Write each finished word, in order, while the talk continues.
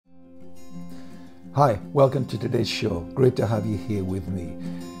Hi, welcome to today's show. Great to have you here with me.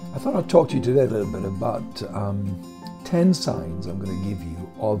 I thought I'd talk to you today a little bit about 10 signs I'm going to give you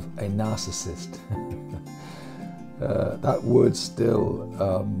of a narcissist. That word still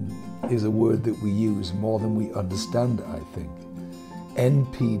is a word that we use more than we understand, I think.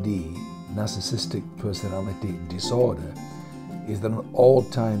 NPD, narcissistic personality disorder, is at an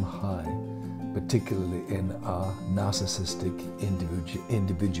all-time high, particularly in our narcissistic,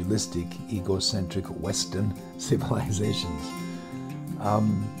 individualistic, egocentric Western civilizations.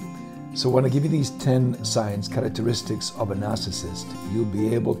 So when I give you these 10 signs, characteristics of a narcissist, you'll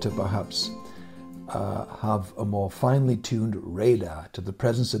be able to perhaps have a more finely tuned radar to the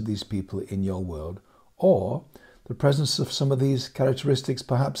presence of these people in your world, or the presence of some of these characteristics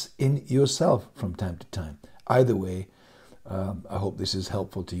perhaps in yourself from time to time. Either way, I hope this is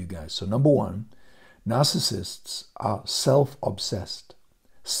helpful to you guys. So number one, narcissists are self-obsessed,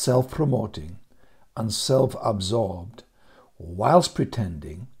 self-promoting, and self-absorbed whilst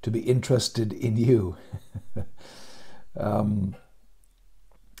pretending to be interested in you.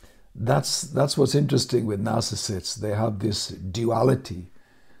 That's what's interesting with narcissists. They have this duality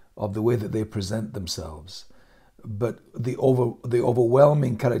of the way that they present themselves. But the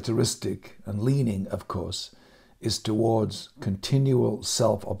overwhelming characteristic and leaning, of course, is towards continual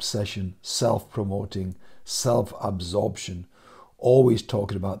self-obsession, self-promoting, self-absorption, always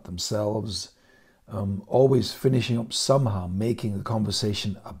talking about themselves, always finishing up somehow making the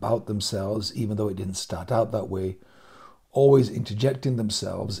conversation about themselves, even though it didn't start out that way, always interjecting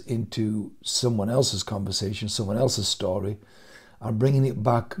themselves into someone else's conversation, someone else's story, and bringing it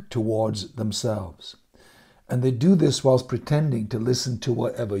back towards themselves. And they do this whilst pretending to listen to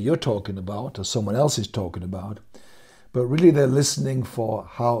whatever you're talking about or someone else is talking about. But really they're listening for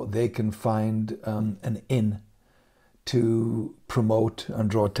how they can find an in to promote and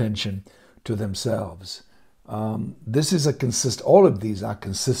draw attention to themselves. This is all of these are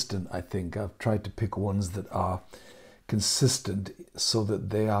consistent, I think. I've tried to pick ones that are consistent so that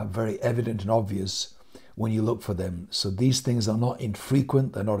they are very evident and obvious when you look for them. So these things are not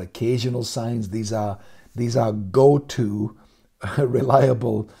infrequent, they're not occasional signs. These are go-to,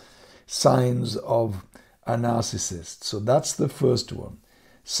 reliable signs of a narcissist. So that's the first one.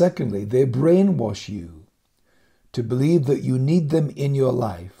 Secondly, they brainwash you to believe that you need them in your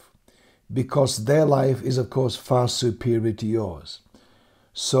life because their life is, of course, far superior to yours.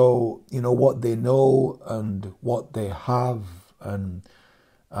 So, you know, what they know and what they have and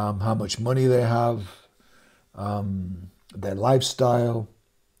how much money they have, their lifestyle,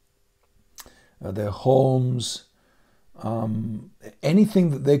 their homes, anything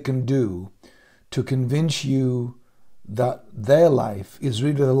that they can do to convince you that their life is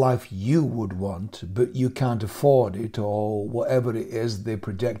really the life you would want, but you can't afford it, or whatever it is they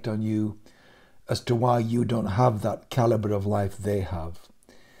project on you as to why you don't have that caliber of life they have.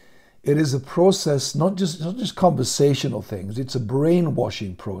 It is a process, not just conversational things, it's a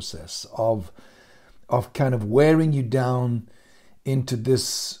brainwashing process of kind of wearing you down into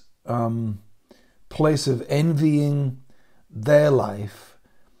this place of envying their life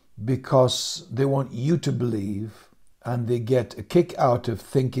because they want you to believe, and they get a kick out of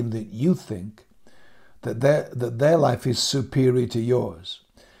thinking that you think that their life is superior to yours.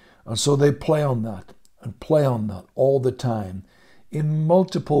 And so they play on that and play on that all the time in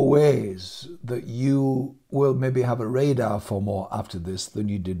multiple ways that you will maybe have a radar for more after this than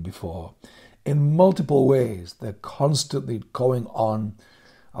you did before. In multiple ways, they're constantly going on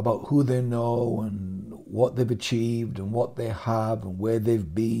about who they know and what they've achieved and what they have and where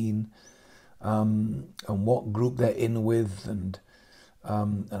they've been, and what group they're in with, and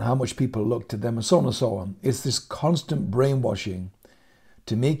how much people look to them, and so on and so on. It's this constant brainwashing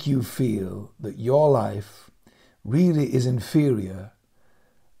to make you feel that your life really is inferior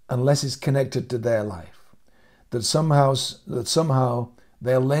unless it's connected to their life. That somehow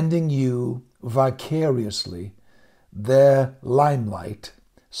they're lending you vicariously their limelight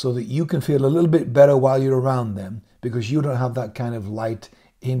so that you can feel a little bit better while you're around them because you don't have that kind of light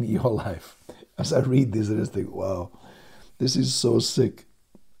in your life. As I read this, I just think, wow, this is so sick.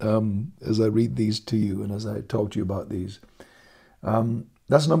 As I read these to you and as I talk to you about these.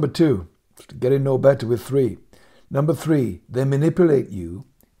 That's number two, getting no better with three. Number three, they manipulate you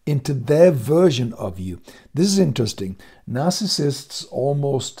into their version of you. This is interesting. Narcissists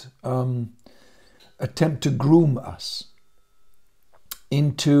almost attempt to groom us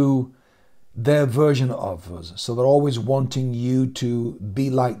into their version of us. So they're always wanting you to be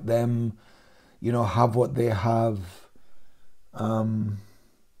like them, you know, have what they have,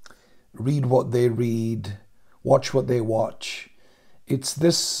 read what they read, watch what they watch. It's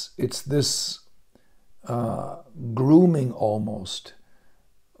this grooming almost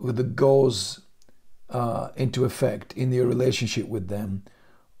that goes into effect in your relationship with them,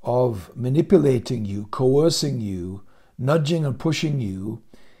 of manipulating you, coercing you, nudging and pushing you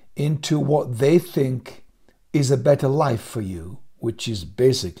into what they think is a better life for you, which is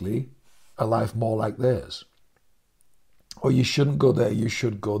basically a life more like theirs. Or you shouldn't go there, you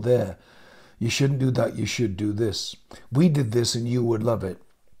should go there. You shouldn't do that, you should do this. We did this and you would love it.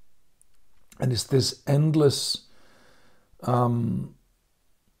 And it's this endless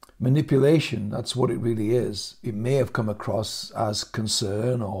manipulation. That's what it really is. It may have come across as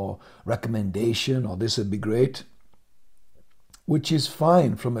concern or recommendation or this would be great, which is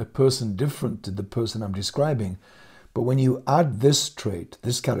fine from a person different to the person I'm describing. But when you add this trait,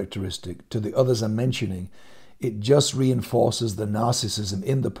 this characteristic, to the others I'm mentioning, it just reinforces the narcissism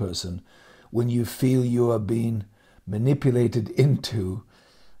in the person when you feel you are being manipulated into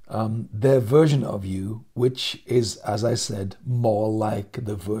their version of you, which is, as I said, more like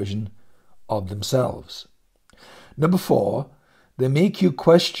the version of themselves. Number 4, they make you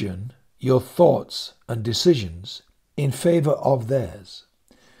question your thoughts and decisions in favor of theirs.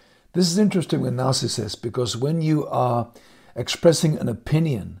 This is interesting with narcissists because when you are expressing an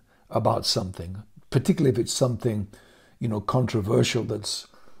opinion about something, particularly if it's something, controversial that's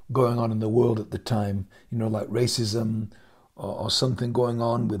going on in the world at the time, like racism or something going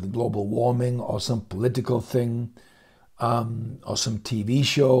on with global warming or some political thing or some TV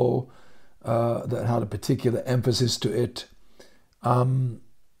show that had a particular emphasis to it,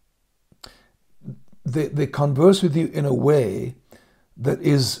 they converse with you in a way that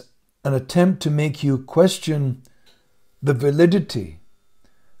is an attempt to make you question the validity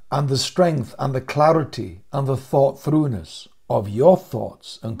and the strength and the clarity and the thought throughness of your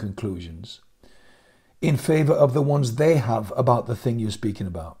thoughts and conclusions in favor of the ones they have about the thing you're speaking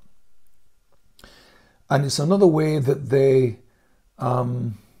about. And it's another way that they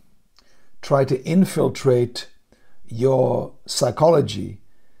try to infiltrate your psychology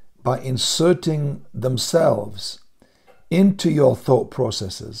by inserting themselves into your thought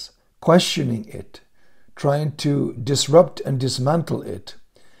processes, questioning it, trying to disrupt and dismantle it.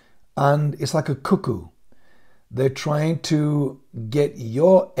 And it's like a cuckoo. They're trying to get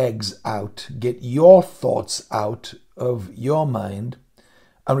your eggs out, get your thoughts out of your mind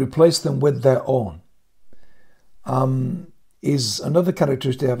and replace them with their own. Is another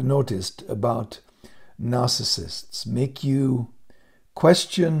characteristic I've noticed about narcissists. Make you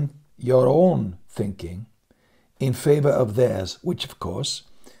question your own thinking in favor of theirs, which of course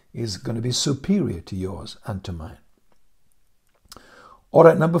is going to be superior to yours and to mine. All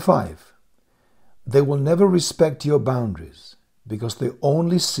right, number 5. They will never respect your boundaries because they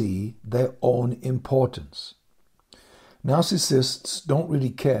only see their own importance. Narcissists don't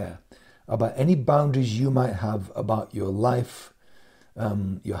really care about any boundaries you might have about your life,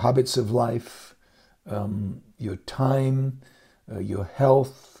 your habits of life, your time, your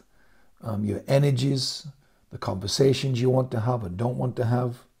health, your energies, the conversations you want to have and don't want to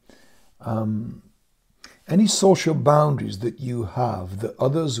have. Any social boundaries that you have that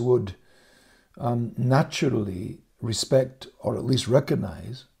others would naturally respect or at least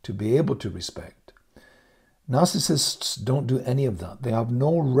recognize to be able to respect. Narcissists don't do any of that. They have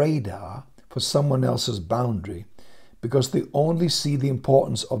no radar for someone else's boundary because they only see the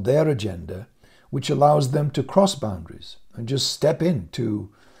importance of their agenda, which allows them to cross boundaries and just step into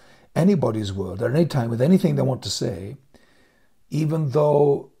anybody's world at any time with anything they want to say, even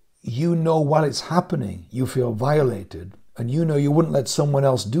though while it's happening, you feel violated and you wouldn't let someone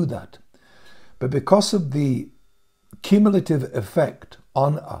else do that. But because of the cumulative effect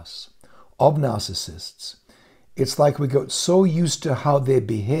on us of narcissists, it's like we got so used to how they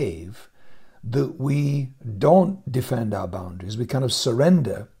behave that we don't defend our boundaries. We kind of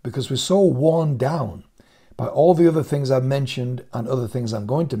surrender because we're so worn down by all the other things I've mentioned and other things I'm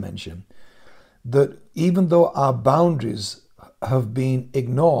going to mention, that even though our boundaries have been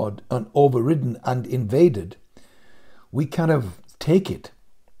ignored and overridden and invaded, we kind of take it.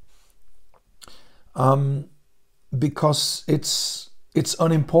 Because it's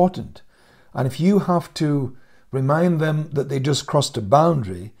unimportant. And if you have to remind them that they just crossed a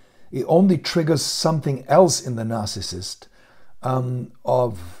boundary, it only triggers something else in the narcissist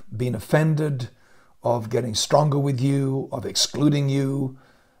of being offended, of getting stronger with you, of excluding you,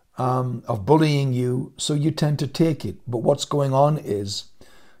 of bullying you. So you tend to take it. But what's going on is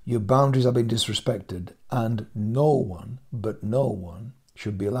your boundaries are being disrespected, and no one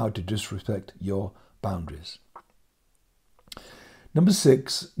should be allowed to disrespect your boundaries. Number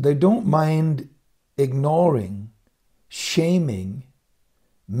 6, they don't mind ignoring, shaming,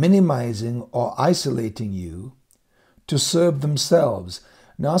 minimizing or isolating you to serve themselves.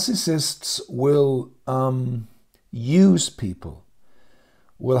 Narcissists will use people,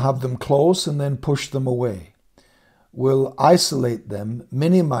 will have them close and then push them away, will isolate them,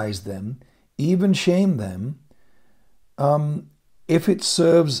 minimize them, even shame them, if it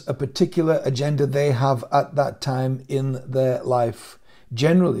serves a particular agenda they have at that time in their life,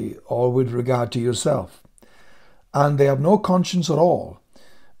 generally, or with regard to yourself. And they have no conscience at all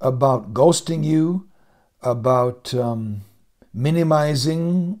about ghosting you, about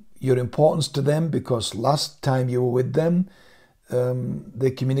minimizing your importance to them, because last time you were with them,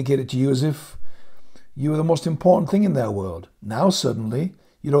 they communicated to you as if you were the most important thing in their world. Now suddenly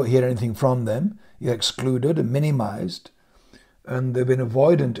you don't hear anything from them. You're excluded and minimized, and they've been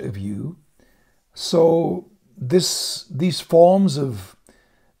avoidant of you. So these forms of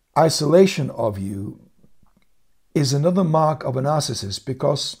isolation of you is another mark of a narcissist,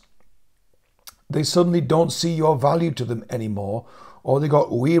 because they suddenly don't see your value to them anymore, or they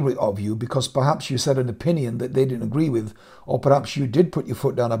got weary of you because perhaps you said an opinion that they didn't agree with, or perhaps you did put your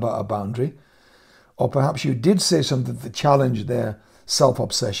foot down about a boundary, or perhaps you did say something that challenged their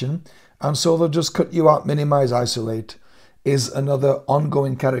self-obsession, and so they'll just cut you out, minimize, isolate, is another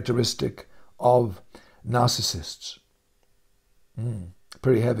ongoing characteristic of narcissists.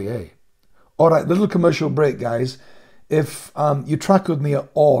 Pretty heavy, eh? All right, little commercial break, guys. If you track with me at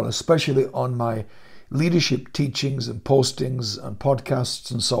all, especially on my leadership teachings and postings and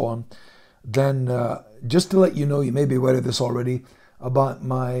podcasts and so on, then just to let you know, you may be aware of this already, about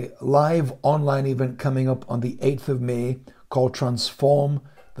my live online event coming up on the 8th of May called Transform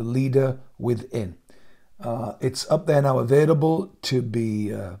the Leader Within. It's up there now, available to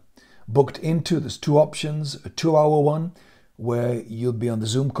be booked into. There's two options: a 2-hour one where you'll be on the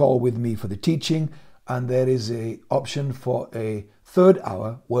Zoom call with me for the teaching, and there is a option for a 3rd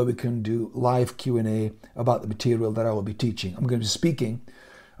hour where we can do live Q&A about the material that I will be teaching. I'm going to be speaking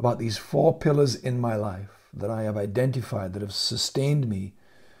about these 4 pillars in my life that I have identified that have sustained me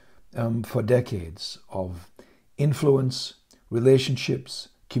for decades, of influence, relationships,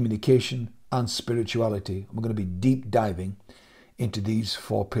 communication, and spirituality. I'm going to be deep diving into these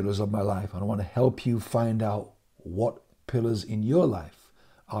 4 pillars of my life, and I want to help you find out what pillars in your life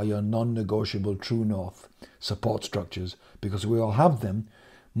are your non-negotiable true north support structures, because we all have them.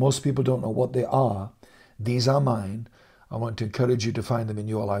 Most people don't know what they are. These are mine. I want to encourage you to find them in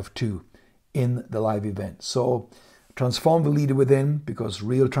your life too, in the live event. So transform the leader within, because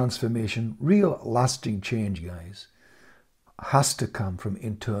real transformation, real lasting change, guys, has to come from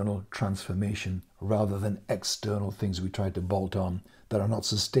internal transformation rather than external things we try to bolt on that are not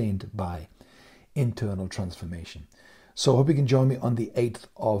sustained by internal transformation. So I hope you can join me on the 8th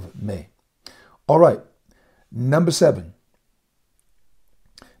of May. All right, number 7.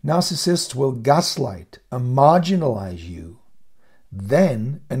 Narcissists will gaslight and marginalize you,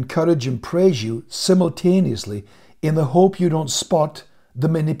 then encourage and praise you simultaneously in the hope you don't spot the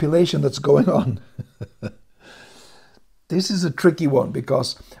manipulation that's going on. This is a tricky one,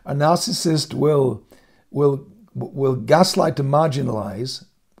 because a narcissist will gaslight and marginalize,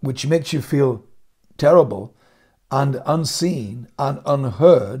 which makes you feel terrible and unseen and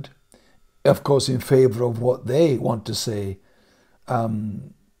unheard, of course, in favor of what they want to say,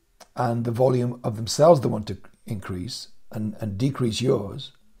 and the volume of themselves they want to increase and decrease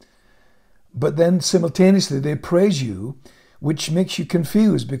yours. But then simultaneously they praise you, which makes you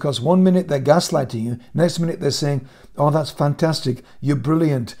confused, because one minute they're gaslighting you, next minute they're saying, oh, that's fantastic, you're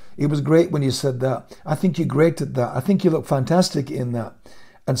brilliant, it was great when you said that, I think you're great at that, I think you look fantastic in that,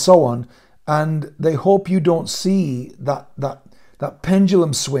 and so on. And they hope you don't see that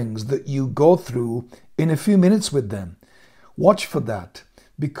pendulum swings that you go through in a few minutes with them. Watch for that,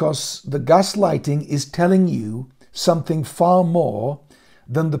 because the gaslighting is telling you something far more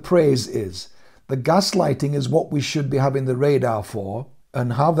than the praise is. The gaslighting is what we should be having the radar for,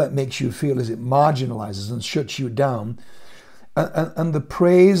 and how that makes you feel is it marginalizes and shuts you down. And the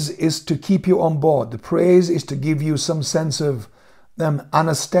praise is to keep you on board. The praise is to give you some sense of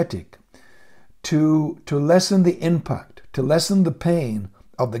anesthetic, to lessen the impact, to lessen the pain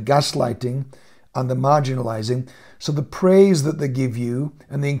of the gaslighting and the marginalizing. So the praise that they give you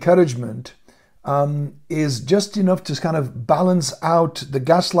and the encouragement is just enough to kind of balance out the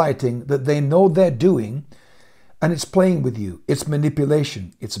gaslighting that they know they're doing, and it's playing with you. It's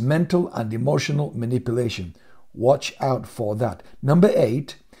manipulation. It's mental and emotional manipulation. Watch out for that. Number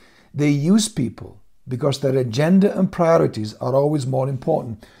 8, they use people because their agenda and priorities are always more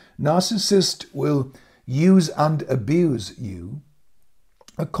important. Narcissists will use and abuse you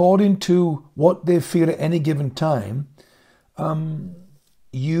according to what they feel at any given time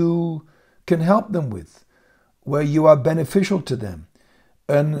you can help them with, where you are beneficial to them.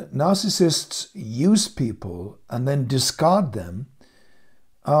 And narcissists use people and then discard them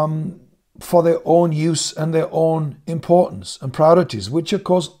for their own use and their own importance and priorities, which are, of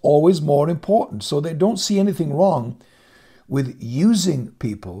course, always more important. So they don't see anything wrong with using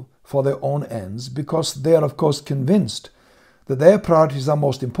people for their own ends, because they are, of course, convinced that their priorities are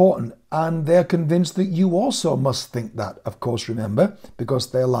most important, and they're convinced that you also must think that, of course, remember,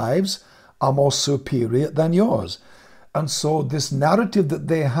 because their lives are more superior than yours. And so this narrative that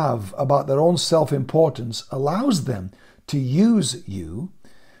they have about their own self-importance allows them to use you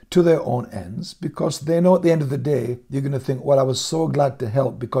to their own ends, because they know at the end of the day, you're going to think, well, I was so glad to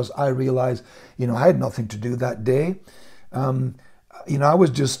help because I realized, I had nothing to do that day. I was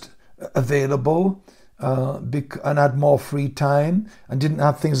just available and had more free time and didn't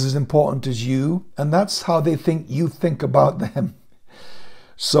have things as important as you. And that's how they think you think about them.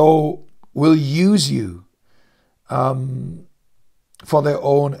 So we'll use you for their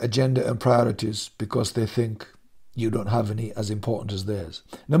own agenda and priorities, because they think you don't have any as important as theirs.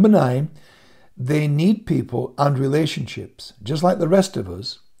 Number 9, they need people and relationships, just like the rest of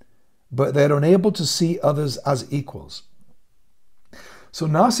us, but they're unable to see others as equals. So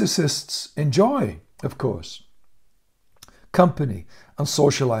narcissists enjoy, of course, company and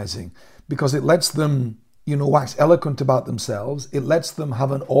socializing, because it lets them, wax eloquent about themselves. It lets them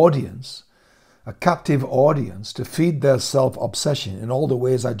have an audience, a captive audience, to feed their self-obsession in all the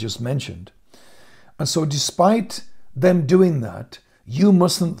ways I just mentioned. And so despite them doing that, you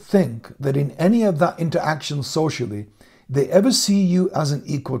mustn't think that in any of that interaction socially, they ever see you as an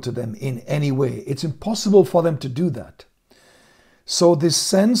equal to them in any way. It's impossible for them to do that. So this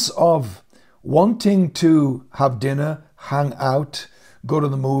sense of wanting to have dinner, hang out, go to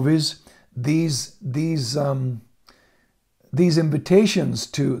the movies, these invitations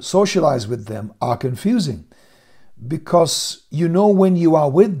to socialize with them are confusing, because when you are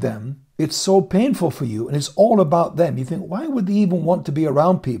with them, it's so painful for you and it's all about them. You think, why would they even want to be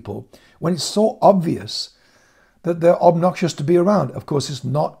around people when it's so obvious that they're obnoxious to be around? Of course, it's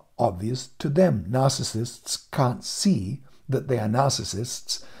not obvious to them. Narcissists can't see that they are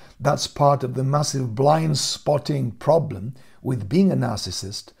narcissists. That's part of the massive blind spotting problem with being a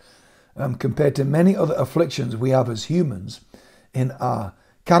narcissist, compared to many other afflictions we have as humans in our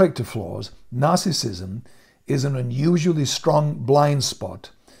character flaws. Narcissism is an unusually strong blind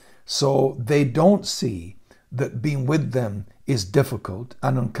spot. So they don't see that being with them is difficult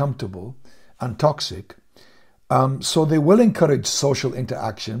and uncomfortable and toxic. So they will encourage social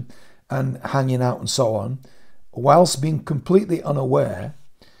interaction and hanging out and so on, whilst being completely unaware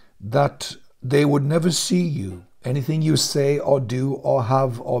that they would never see you. Anything you say or do or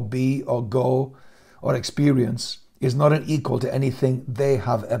have or be or go or experience is not an equal to anything they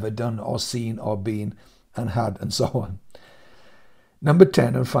have ever done or seen or been and had, and so on. Number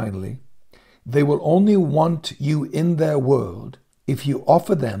 10, and finally, they will only want you in their world if you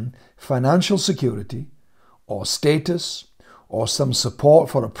offer them financial security or status or some support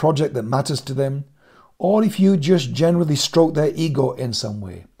for a project that matters to them, or if you just generally stroke their ego in some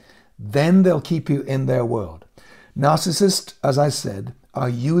way. Then they'll keep you in their world. Narcissists, as I said, are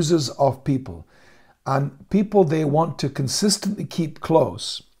users of people, and people they want to consistently keep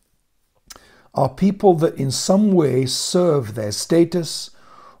close are people that in some way serve their status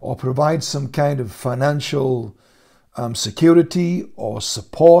or provide some kind of financial security or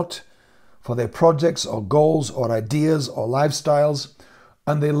support for their projects or goals or ideas or lifestyles.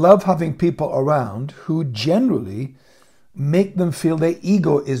 And they love having people around who generally make them feel their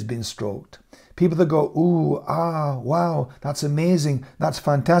ego is being stroked. People that go, ooh, ah, wow, that's amazing, that's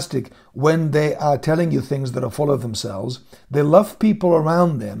fantastic, when they are telling you things that are full of themselves. They love people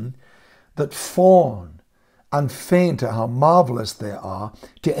around them that fawn and faint at how marvelous they are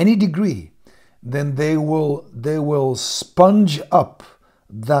to any degree. Then they will sponge up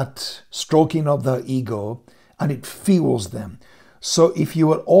that stroking of their ego, and it fuels them. So if you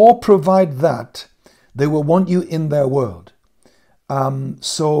will all provide that, they will want you in their world.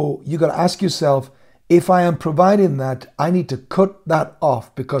 So you got to ask yourself, if I am providing that, I need to cut that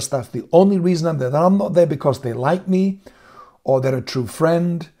off, because that's the only reason I'm there. That I'm not there because they like me or they're a true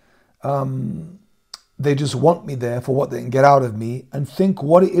friend. They just want me there for what they can get out of me, and think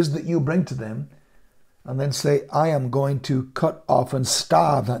what it is that you bring to them, and then say, I am going to cut off and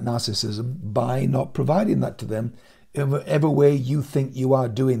starve that narcissism by not providing that to them in whatever way you think you are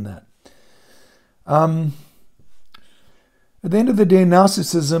doing that. At the end of the day,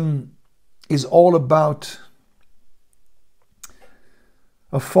 narcissism is all about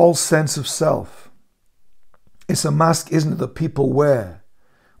a false sense of self. It's a mask, isn't it, that people wear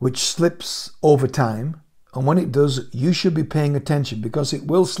which slips over time. And when it does, you should be paying attention because it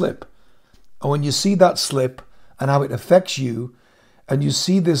will slip. And when you see that slip and how it affects you, and you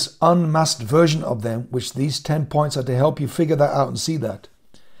see this unmasked version of them, which these 10 points are to help you figure that out and see that,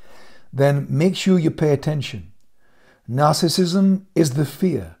 then make sure you pay attention. Narcissism is the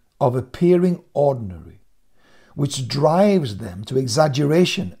fear of appearing ordinary, which drives them to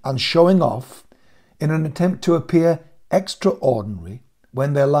exaggeration and showing off in an attempt to appear extraordinary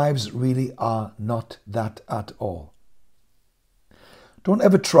when their lives really are not that at all. Don't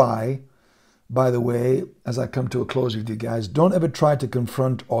ever try, by the way, as I come to a close with you guys, don't ever try to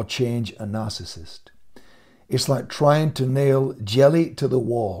confront or change a narcissist. It's like trying to nail jelly to the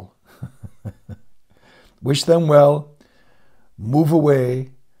wall. Wish them well, move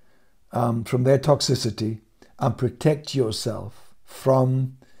away from their toxicity, and protect yourself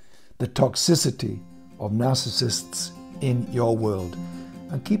from the toxicity of narcissists in your world.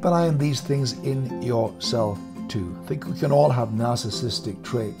 And keep an eye on these things in yourself too. I think we can all have narcissistic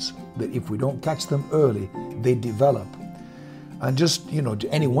traits that if we don't catch them early, they develop. And just,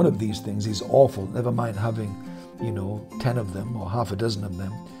 any one of these things is awful, never mind having, 10 of them or half a dozen of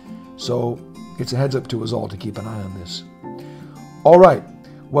them. So it's a heads up to us all to keep an eye on this. All right.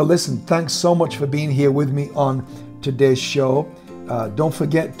 Well, listen, thanks so much for being here with me on today's show. Don't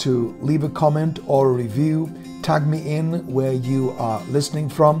forget to leave a comment or a review. Tag me in where you are listening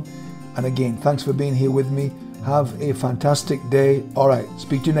from. And again, thanks for being here with me. Have a fantastic day. All right.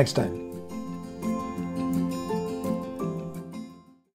 Speak to you next time.